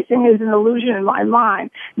I'm facing is an illusion in my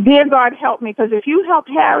mind. Dear God, help me, because if you help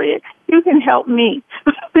Harriet, you can help me.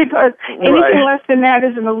 Because anything less than that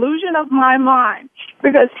is an illusion of my mind.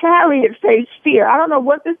 Because Harriet faced fear. I don't know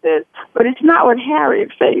what this is, but it's not what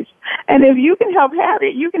Harriet faced. And if you can help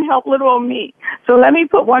Harriet, you can help little old me. So let me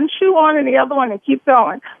put one shoe on and the other one and keep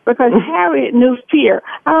going. Because Harriet knew fear.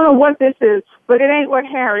 I don't know what this is, but it ain't what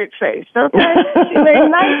Harriet faced, okay? She made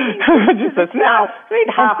 19 That's not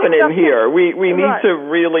happening here. We need to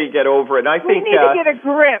really get over it. And I think we need to get a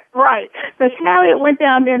grip, right? Because Harriet went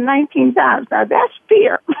down there 19 times. Now, that's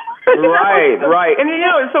fear. Right. And,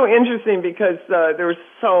 it's so interesting because there were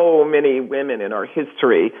so many women in our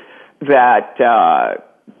history that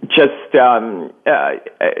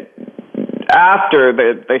after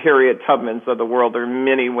the Harriet Tubmans of the world, there are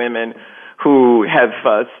many women who have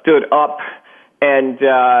stood up and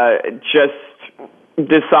just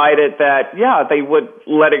decided that, they would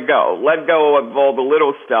let go of all the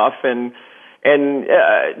little stuff and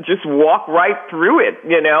just walk right through it.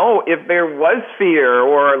 If there was fear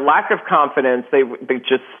or lack of confidence, they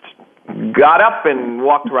just got up and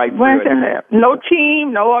walked right through it. No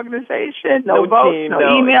team, no organization, no vote,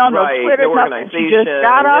 no email, no Twitter, no organization. She just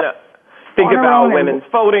got up think about women's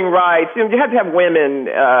voting rights. You have to have women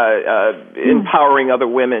empowering other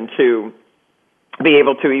women to be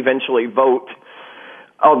able to eventually vote.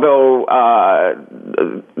 Although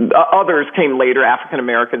others came later, African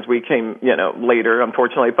Americans, we came, later,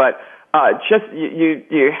 unfortunately. But just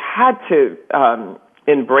you had to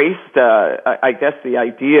embrace the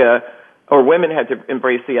idea, or women had to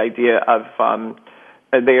embrace the idea of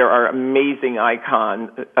they are amazing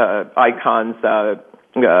icons that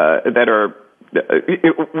are.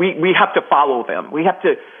 We have to follow them. We have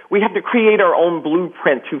to create our own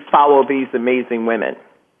blueprint to follow these amazing women.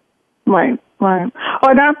 Right. Or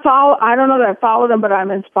not follow. I don't know that I follow them, but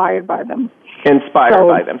I'm inspired by them. Inspired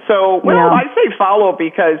by them. So, I say follow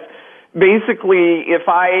because basically, if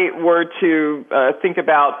I were to think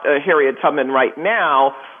about Harriet Tubman right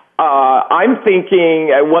now, I'm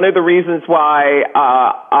thinking one of the reasons why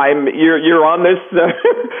you're on this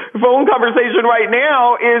phone conversation right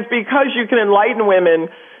now is because you can enlighten women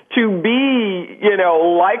to be,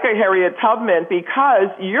 like a Harriet Tubman,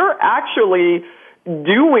 because you're actually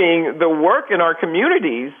doing the work in our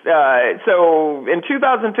communities. So in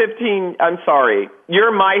 2015, I'm sorry,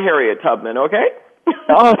 you're my Harriet Tubman, okay?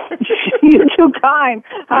 Oh, you're too kind.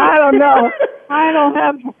 I don't know. I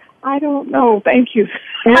don't know. Thank you.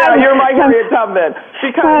 Yeah, you're my Harriet Tubman.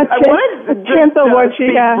 Because I wanted to just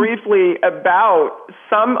speak briefly about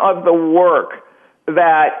some of the work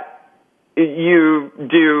that you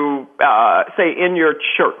do, say, in your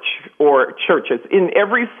church or churches. In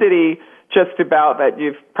every city just about that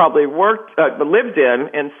you've probably lived in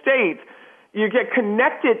and stayed, you get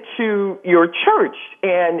connected to your church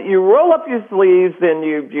and you roll up your sleeves and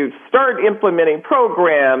you start implementing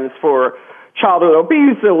programs for childhood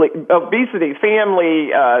obesity,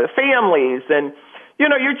 families, and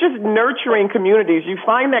you're just nurturing communities. You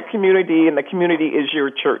find that community, and the community is your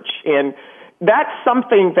church, and that's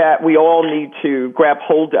something that we all need to grab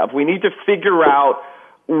hold of. We need to figure out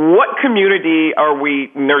what community are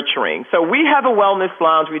we nurturing? So we have a wellness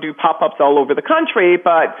lounge. We do pop-ups all over the country,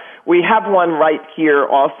 but we have one right here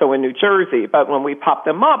also in New Jersey. But when we pop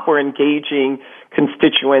them up, we're engaging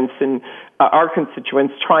constituents and our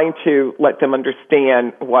constituents, trying to let them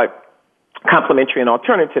understand what complementary and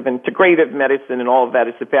alternative, integrative medicine, and all of that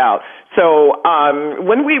is about. So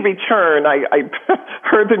when we return, I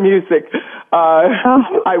heard the music.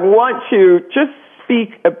 I want to just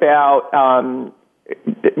speak about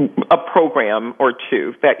a program or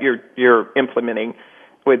two that you're implementing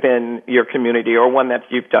within your community, or one that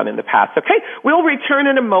you've done in the past. Okay, we'll return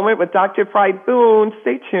in a moment with Dr. Pride-Boone.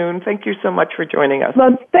 Stay tuned. Thank you so much for joining us.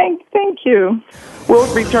 Well, thank you. We'll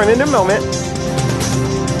return in a moment.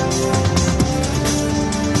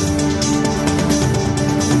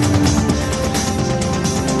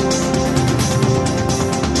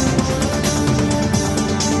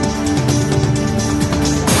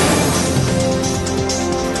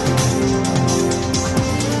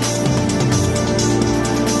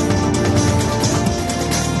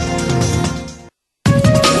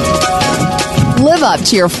 Live up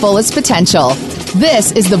to your fullest potential.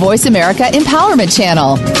 This is the Voice America Empowerment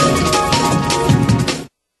Channel.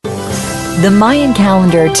 The Mayan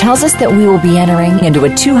calendar tells us that we will be entering into a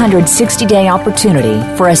 260-day opportunity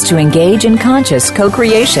for us to engage in conscious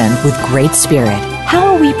co-creation with Great Spirit.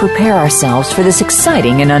 How will we prepare ourselves for this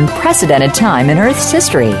exciting and unprecedented time in Earth's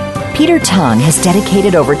history? Peter Tung has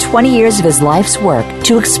dedicated over 20 years of his life's work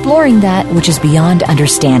to exploring that which is beyond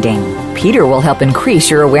understanding. Peter will help increase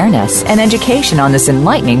your awareness and education on this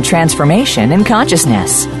enlightening transformation in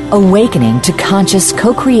consciousness. Awakening to Conscious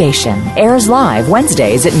Co-Creation airs live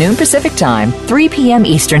Wednesdays at noon Pacific Time, 3 p.m.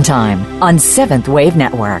 Eastern Time on 7th Wave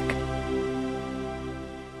Network.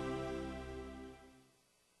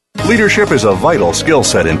 Leadership is a vital skill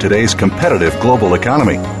set in today's competitive global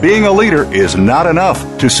economy. Being a leader is not enough.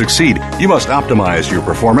 To succeed, you must optimize your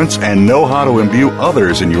performance and know how to imbue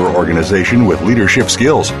others in your organization with leadership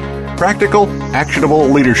skills. Practical, actionable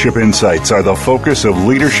leadership insights are the focus of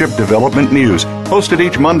Leadership Development News, hosted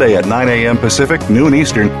each Monday at 9 a.m. Pacific, noon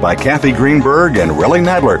Eastern, by Kathy Greenberg and Relly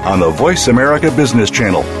Nadler on the Voice America Business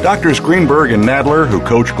Channel. Doctors Greenberg and Nadler, who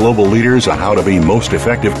coach global leaders on how to be most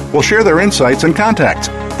effective, will share their insights and contacts.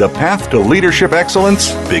 The path to leadership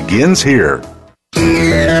excellence begins here.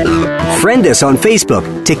 Friend us on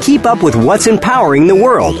Facebook to keep up with what's empowering the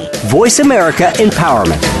world. Voice America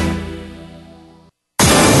Empowerment.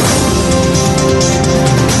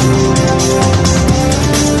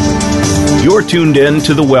 You're tuned in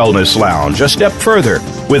to the Wellness Lounge, a step further,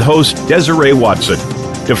 with host Desiree Watson.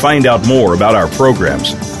 To find out more about our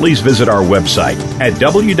programs, please visit our website at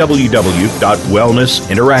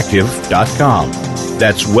www.wellnessinteractive.com.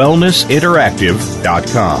 That's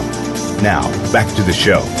wellnessinteractive.com. Now, back to the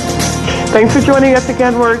show. Thanks for joining us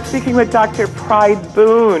again. We're speaking with Dr.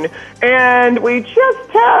 Pride-Boone, and we just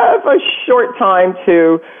have a short time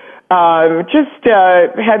to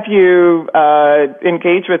have you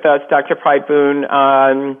engage with us, Dr. Pride-Boone,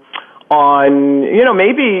 on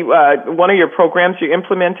maybe one of your programs you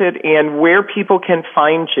implemented and where people can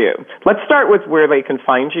find you. Let's start with where they can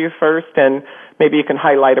find you first, and maybe you can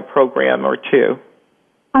highlight a program or two.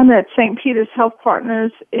 I'm at St. Peter's Health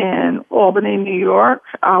Partners in Albany, New York.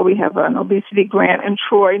 We have an obesity grant in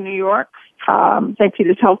Troy, New York. St.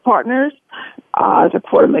 Peter's Health Partners is a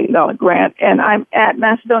 $250,000 grant. And I'm at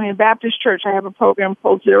Macedonian Baptist Church. I have a program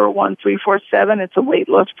called 01347. It's a weight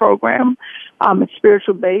loss program. It's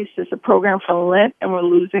spiritual-based. It's a program for Lent, and we're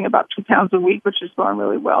losing about 2 pounds a week, which is going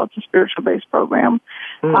really well. It's a spiritual-based program.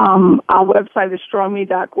 Our website is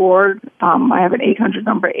strongme.org. I have an 800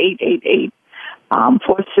 number, 888.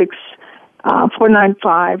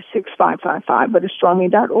 495-6555, but it's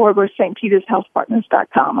strongme.org or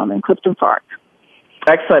stpetershealthpartners.com. I'm in Clifton Park.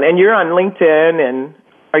 Excellent. And you're on LinkedIn, and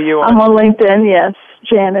are you on? I'm on LinkedIn, yes.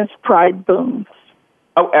 Janice Pride-Boone.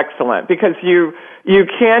 Oh, excellent. Because you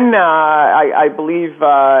can, I believe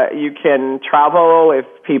you can travel if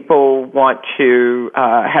people want to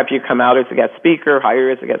have you come out as a guest speaker, hire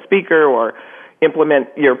you as a guest speaker, or implement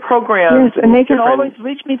your programs. Yes, and they can always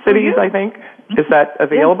reach me through cities, I think. Is that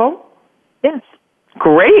available? Yes.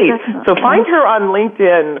 Great. Definitely. So find her on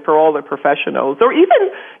LinkedIn for all the professionals, or even,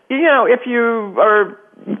 if you are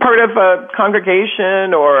part of a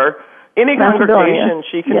congregation or any congregation,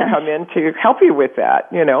 she can come in to help you with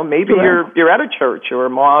that. Maybe you're at a church or a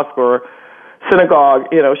mosque or synagogue,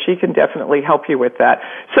 she can definitely help you with that.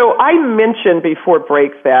 So I mentioned before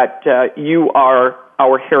break that you are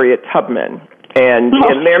our Harriet Tubman. And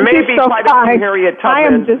there may be quite a few Harriet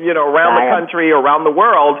Tubmans, around the country, around the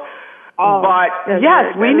world. But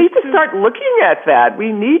yes, we need to start looking at that.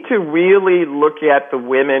 We need to really look at the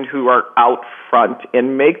women who are out front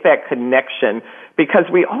and make that connection, because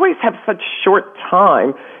we always have such short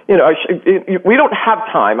time. We don't have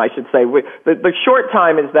time, I should say. The short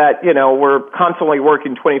time is that, we're constantly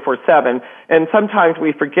working 24/7, and sometimes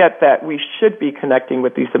we forget that we should be connecting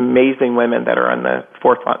with these amazing women that are on the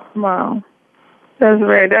forefront. Wow. That is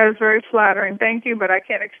very flattering. Thank you, but I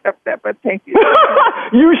can't accept that, but thank you.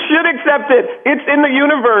 You should accept it. It's in the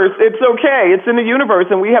universe. It's okay. It's in the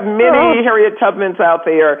universe, and we have many Harriet Tubmans out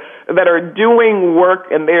there that are doing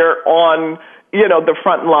work, and they're on, the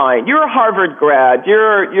front line. You're a Harvard grad.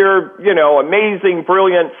 You're amazing,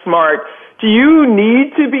 brilliant, smart. Do you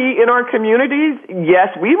need to be in our communities?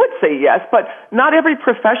 Yes, we would say yes, but not every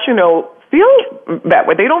professional feels that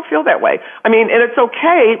way. They don't feel that way. And it's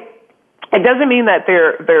okay. It doesn't mean that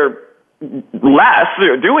they're less,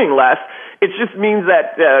 they're doing less. It just means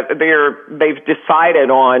that they've decided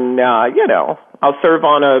on, I'll serve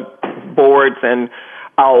on boards and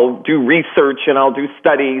I'll do research and I'll do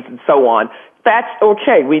studies and so on. That's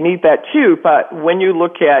okay. We need that too. But when you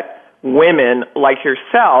look at women like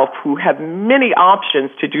yourself who have many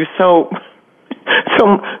options to do so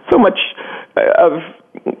much of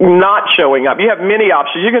not showing up. You have many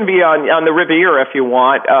options. You can be on the Riviera if you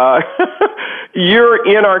want. You're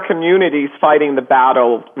in our communities fighting the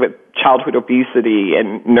battle with childhood obesity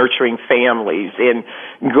and nurturing families and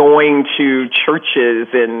going to churches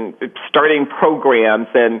and starting programs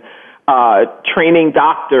and training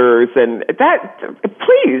doctors, and that's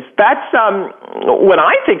when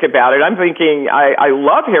I think about it, I'm thinking I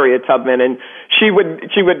love Harriet Tubman, and she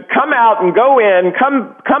would come out and go in,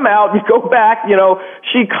 come out and go back.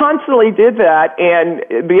 She constantly did that, and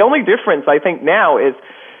the only difference I think now is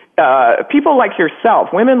people like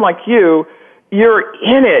yourself, women like you. You're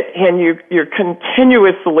in it, and you're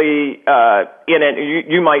continuously in it.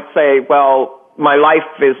 You might say, well, my life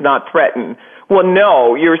is not threatened. Well,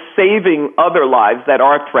 no, you're saving other lives that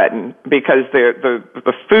are threatened because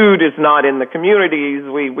the food is not in the communities.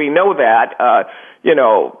 We know that.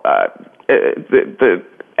 The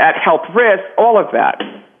at health risk, all of that.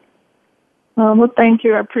 Well, thank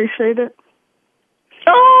you. I appreciate it.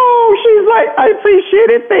 Oh, she's like, I appreciate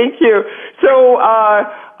it. Thank you. So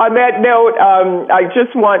on that note, I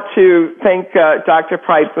just want to thank Dr.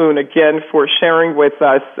 Pride-Boone again for sharing with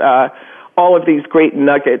us all of these great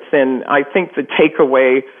nuggets, and I think the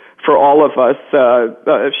takeaway for all of us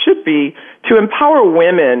should be to empower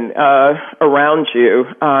women around you,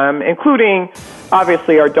 including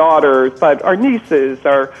obviously our daughters, but our nieces,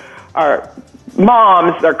 our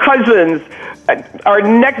moms, our cousins, our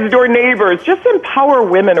next door neighbors. Just empower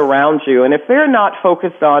women around you, and if they're not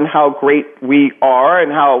focused on how great we are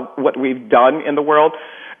and what we've done in the world,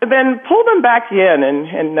 then pull them back in,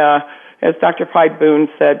 and as Dr. Pride-Boone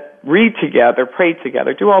said, read together, pray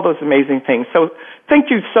together, do all those amazing things. So thank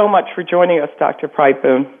you so much for joining us, Dr.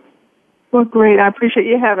 Pride-Boone. Well, great. I appreciate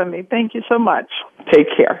you having me. Thank you so much. Take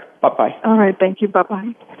care. Bye-bye. All right. Thank you.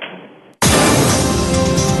 Bye-bye.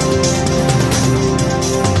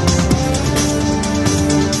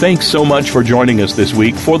 Thanks so much for joining us this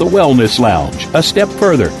week for the Wellness Lounge. A step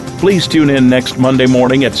further, please tune in next Monday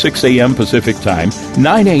morning at 6 a.m. Pacific Time,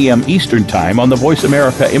 9 a.m. Eastern Time on the Voice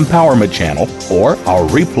America Empowerment Channel, or our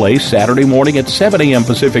replay Saturday morning at 7 a.m.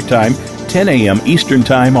 Pacific Time, 10 a.m. Eastern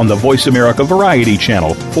Time on the Voice America Variety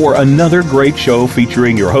Channel for another great show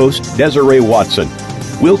featuring your host, Desiree Watson.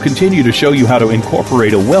 We'll continue to show you how to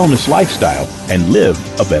incorporate a wellness lifestyle and live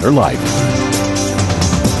a better life.